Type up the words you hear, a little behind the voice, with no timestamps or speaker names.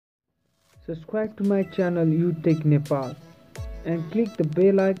Subscribe to my channel UTech Nepal and click the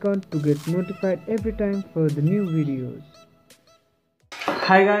bell icon to get notified every time for the new videos.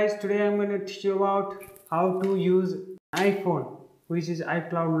 Hi guys, today I'm going to teach you about how to use iPhone, which is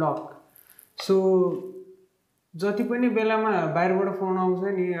iCloud lock. So जति पनि बेलामा बाहिरबाट phone आउँछ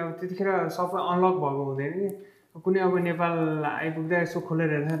नि अब त्यतिखेर सबै unlock भएको हुँदैन नि कुनै अब नेपाल आइपुग्दा यसो खोलेर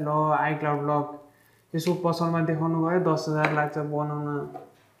हेर्दा ल iCloud लक यसो पसलमा देखाउनु भयो 10,000 लाग्छ बनाउन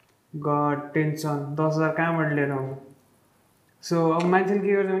टेन्सन 10,000 कहाँबाट लिएर आउनु सो अब मान्छेले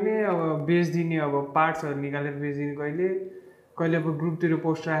के गर्छ भने अब बेच्दिने अब पार्ट्सहरु निकालेर बेच्दिने कहिले अब ग्रुपतिर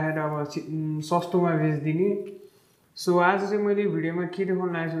पोस्ट राखेर अब सस्तोमा बेच्दिने सो आज चाहिँ मैले भिडियोमा के देखाउन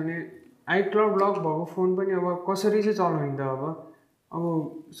लागेको छु भने iCloud लक भएको फोन पनि अब कसरी चाहिँ चलाउने त अब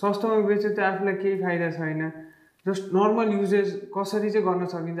सस्तोमा बेच्यो त आफूलाई केही फाइदा छैन जस्ट नर्मल युजेज कसरी चाहिँ गर्न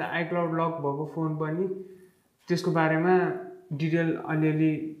सकिन्छ iCloud लक भएको फोन पनि त्यसको बारेमा डिटेल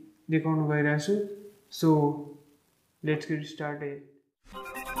अलिअलि देखाउन गइरहेको छु so let's get started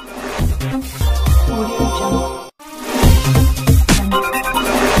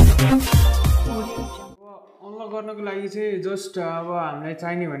unlock गर्नको लागि चाहिँ जस्ट अब हामीलाई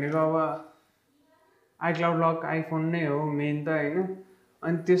चाहिने भनेको अब iCloud लक आइफोन नै हो मेन त हैन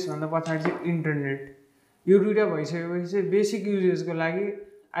अनि त्यसभन्दा पछाडी चाहिँ इन्टरनेट यो दुईटा भइसकेपछि चाहिँ बेसिक युजेसको लागि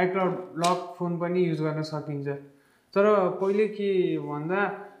iCloud लक फोन पनि युज गर्न सकिन्छ तर पहिले के भन्दा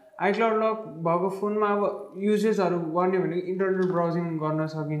iCloud लक भएको फोनमा अब युजेसहरु गर्ने भनेको इन्टरनेट ब्राउजिङ गर्न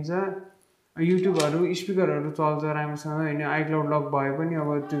सकिन्छ युट्युबहरु स्पिकरहरु चल्छ राम्रोसँग हैन iCloud लक भए पनि अब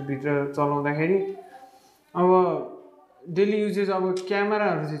त्यो भित्र चलाउँदाखेरि अब डेली युजेस अब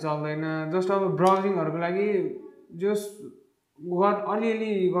क्यामेराहरु चाहिँ चल्दैन जस्ट अब ब्राउजिङहरुको लागि जस्ट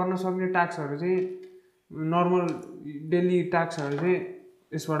अलिअलि गर्न सक्ने टास्कहरु चाहिँ नर्मल डेली टास्कहरु चाहिँ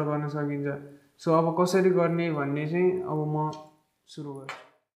यसबाट गर्न सकिन्छ सो अब कसरी गर्ने भन्ने चाहिँ अब म सुरु गर्छु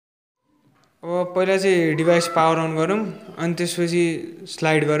अब पहिला चाहिँ डिभाइस पावर अन गरौँ अनि त्यसपछि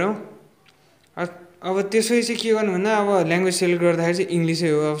स्लाइड गरौँ अब त्यसपछि चाहिँ के गर्नु भन्दा अब ल्याङ्ग्वेज सेलेक्ट गर्दाखेरि चाहिँ इंग्लिशै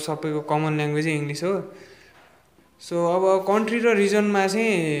हो अब सबैको कमन ल्याङ्ग्वेज चाहिँ इंग्लिश हो सो अब कन्ट्री र रिजनमा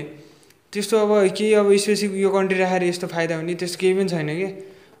चाहिँ त्यस्तो अब केही अब स्पेसिफिक यो कन्ट्री राखेर यस्तो फाइदा हुने त्यस्तो केही पनि छैन के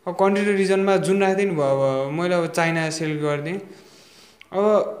अब कन्ट्री र रिजनमा जुन राख्दै नि भयो अब मैले अब चाइना सेलेक्ट गरिदिएँ अब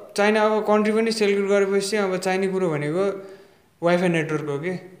चाइना अब कन्ट्री पनि सेलेक्ट गरेपछि चाहिँ अब चाहिने कुरो भनेको वाइफाई नेटवर्क हो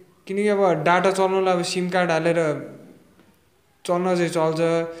के किनकि अब डाटा चल्नलाई अब सिम कार्ड हालेर चल्न चाहिँ चल्छ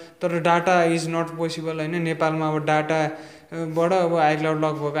तर डाटा इज नट पोसिबल हैन नेपालमा अब डाटाबाट अब iCloud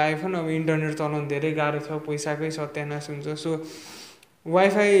लक भएको आइफोन अब इन्टरनेट चलाउन धेरै गाह्रो छ पैसाकै सत्यानाश हुन्छ so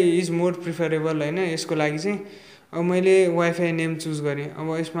wifi is more preferable हैन यसको लागि चाहिँ अब मैले वाइफाई नेम चुज गरेँ अब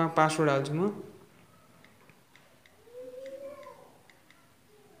यसमा पासवर्ड हाल्छु म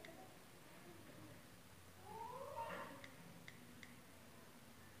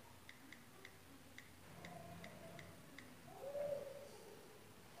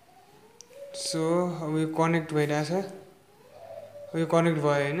सो अब यो कनेक्ट भइरहेछ अब यो कनेक्ट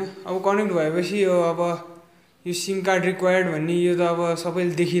भयो हैन अब कनेक्ट भएपछि यो अब यो सिम कार्ड रिक्वायर्ड भन्ने यो त अब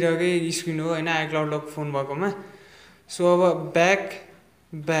सबैले देखिरहेकै स्क्रिन हो हैन iCloud लक फोन भएकोमा सो अब ब्याक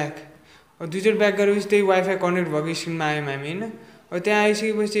अब दुईचोटि ब्याक गरेपछि त्यही वाइफाई कनेक्ट भएको स्क्रिनमा आयौँ हामी हैन अब त्यहाँ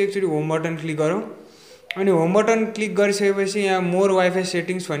आइसकेपछि एकचोटि होम बटन क्लिक गरौँ अनि होम बटन क्लिक गरिसकेपछि यहाँ मोर वाइफाई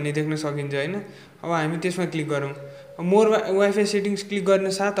सेटिङ्स भन्ने देख्न सकिन्छ हैन अब हामी त्यसमा क्लिक गरौँ मोर वाइफाई सेटिङ्स क्लिक गर्न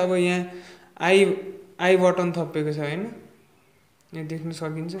साथ अब यहाँ आई बटन थपेको छ हैन यहाँ देख्न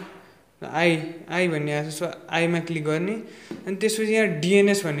सकिन्छ आई भन्ने आछ सो आईमा क्लिक गर्ने अनि त्यसपछि यहाँ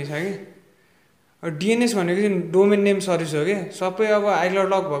डीएनएस भन्ने छ के अब डीएनएस भनेको चाहिँ डोमेन नेम सर्भिस हो के सबै अब iCloud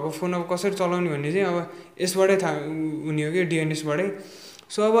लक भएको फोन अब कसरी चलाउने भन्ने चाहिँ अब यसबाटै थाहा हुने हो के डीएनएस बाटै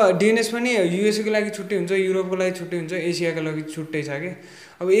सो अब डीएनएस पनि युएसए को लागि छुट्टै हुन्छ युरोपको लागि छुट्टै हुन्छ एसियाको लागि छुट्टै छ के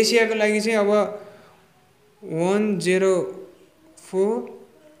अब एसियाको लागि चाहिँ अब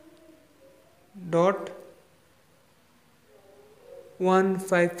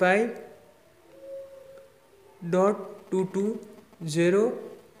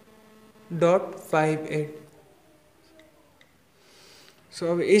सो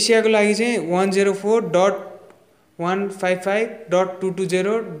अब एसियाको लागि चाहिँ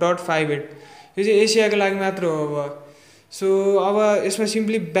 104.155.220.58 यो चाहिँ एसियाको लागि मात्र हो अब सो अब यसमा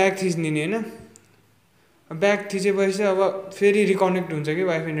सिम्पली ब्याक थिच्दिने हैन ब्याक थिचेपछि चाहिँ अब फेरि रिकनेक्ट हुन्छ कि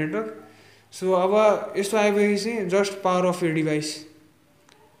वाइफाई नेटवर्क सो अब यस्तो आएपछि चाहिँ जस्ट पावर अफ यो डिभाइस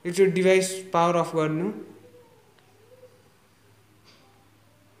एकचोटि डिभाइस पावर अफ गर्नु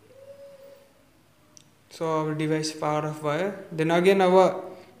सो अब डिभाइस पावर अफ भयो देन अगेन अब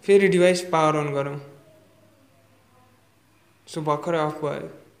फेरि डिभाइस पावर अन गरौँ सो भर्खरै अफ भयो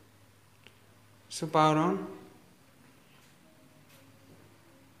सो पावर अन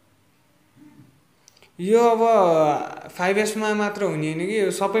यो अब 5S मा मात्र हुने हैन कि,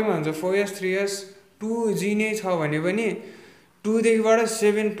 यो सबैमा हुन्छ। 4S 3S 2G नै छ भने पनि 2 देखिबाट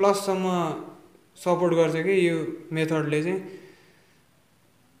 7 प्लस सम्म सपोर्ट गर्छ कि यो मेथडले चाहिँ।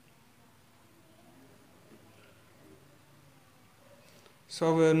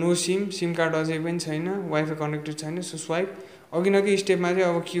 सब नो सिम कार्ड अझै पनि छैन, वाइफाई कनेक्टेड छैन। सो स्वाइप अघि स्टेपमा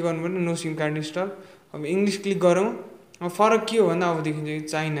चाहिँ अब के गर्नु पर्ने, नो सिम कार्ड इन्स्टल। अब इङ्ग्लिस क्लिक गरौँ। अब फरक के हो भन्दा अब देखिन्छ कि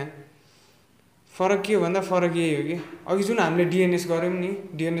चाइना। फरक के हो भन्दा फरक यही हो कि अघि जुन हामीले डिएनएस गऱ्यौँ नि,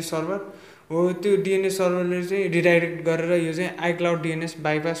 डिएनएस सर्भर हो, त्यो डिएनएस सर्भरले चाहिँ रिडाइरेक्ट गरेर यो चाहिँ आइक्लाउड डिएनएस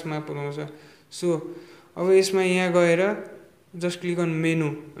बाइपासमा पुऱ्याउँछ। सो अब यसमा यहाँ गएर जस्ट क्लिक अन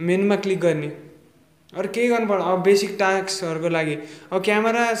मेनुमा क्लिक गर्ने। अरू केही गर्नु पर्दैन। अब बेसिक टास्कहरूको लागि अब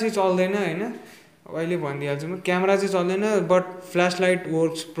क्यामेरा चाहिँ चल्दैन होइन, अहिले भनिदिइहाल्छु म। क्यामेरा चाहिँ चल्दैन, but flash light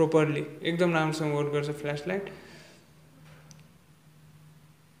works properly, एकदम राम्रोसँग वर्क गर्छ फ्ल्यास लाइट।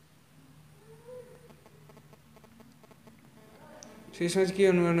 यसमा चाहिँ के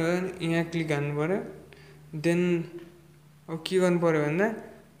गर्नु पर्ने भने यहाँ क्लिक हान्नु पऱ्यो। देन अब के गर्नु पऱ्यो भन्दा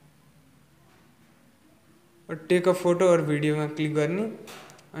टेक अ फोटो अर भिडियोमा क्लिक गर्ने।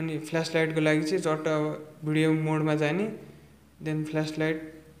 अनि फ्ल्यास लाइटको लागि चाहिँ चट्ट अब भिडियो मोडमा जाने। देन फ्ल्यास लाइट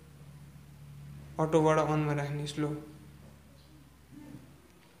अटोबाट अनमा राख्ने, slow.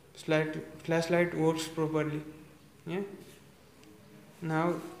 Flash light works properly. Yeah.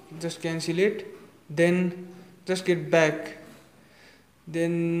 Now just cancel it. Then just get back.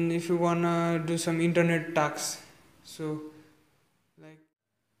 Then if you wanna do some internet tasks, so like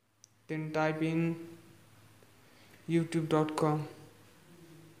then type in youtube.com.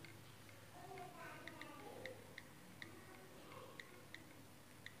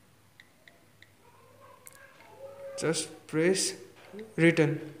 Just press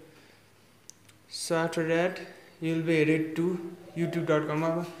return. So after that you'll be headed to youtube.com.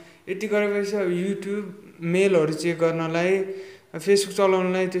 अब यति गरेपछि अब YouTube मेलहरु check गर्नलाई, Facebook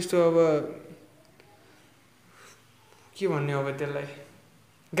चलाउनलाई त्यस्तो अब के भन्ने, अब त्यसलाई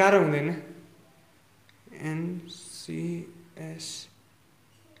गाह्रो हुँदैन। NCS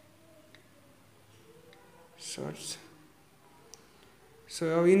search. सो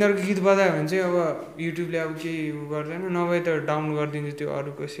अब यिनीहरूको गीत बजायो भने चाहिँ अब युट्युबले अब केही गर्दैन, नभए त डाउन गरिदिन्छ त्यो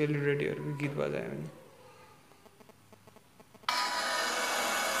अरूको सेलिब्रिटीहरूको गीत बजायो भने।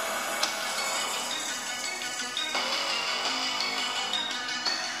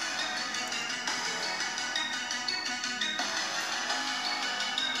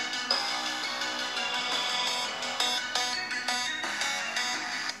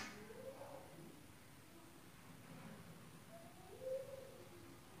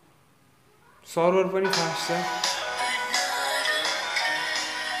 सर्भर पनि फास्ट छ।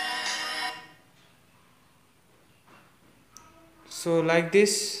 So like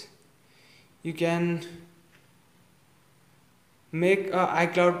this you can make a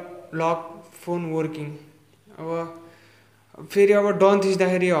iCloud lock phone working. अब फेरि अब डन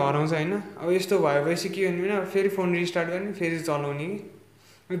थिच्दाखेरि हराउँछ हैन। अब यस्तो भएपछि के गर्ने भने फेरि फोन रिस्टार्ट गर्ने, फेरि चलाउने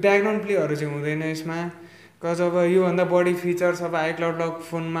कि ब्याकग्राउन्ड प्लेहरु चाहिँ हुँदैन यसमा। कज अब यो भन्दा बढी फिचर्स अब iCloud लक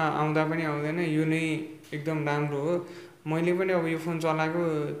फोनमा आउँदा पनि आउँदैन। यो नै एकदम राम्रो हो। मैले पनि अब यो फोन चलाएको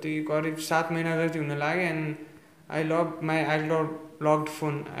त्यही करिब 7 महिना जति हुन लाग्यो and I love my iCloud locked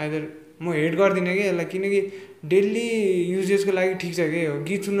phone. Either म हेट गर्दिन के यसलाई, किनकि डेली युजेसको लागि ठिक छ के हो,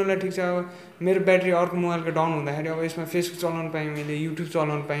 गीत सुन्नलाई ठिक छ। अब मेरो ब्याट्री अर्को मोबाइलको डाउन हुँदाखेरि अब यसमा फेसबुक चलाउन पाएँ, मैले युट्युब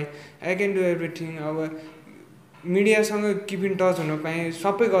चलाउन पाएँ, आई क्यान डु एभ्रिथिङ। अब मिडियासँग किप इन टच हुन पाएँ,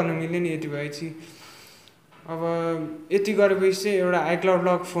 सबै गर्न मिल्यो नि यति भएपछि। अब यति गरेपछि चाहिँ एउटा iCloud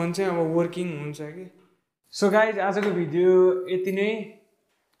लक फोन चाहिँ अब वर्किङ हुन्छ कि। सो गाइज आजको भिडियो यति नै,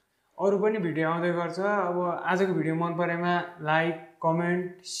 अरू पनि भिडियो आउँदै गर्छ। अब आजको भिडियो मन परेमा लाइक,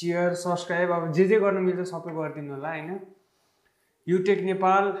 कमेन्ट, सेयर, सब्सक्राइब अब जे गर्न मिल्छ सबै गरिदिनु होला हैन। यु टेक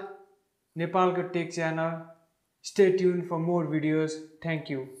नेपाल, नेपालको take channel. Stay tune for more videos.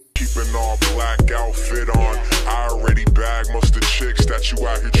 Thank you. Keeping all black outfit on. I already bagged most of the chicks that you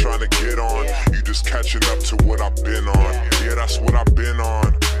out here trying to get on. You just catching up to what I've been on. Yeah, that's what I've been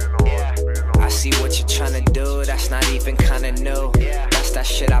on. I see what you're trying to do. That's not even kinda new. That's that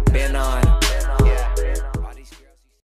shit I've been on.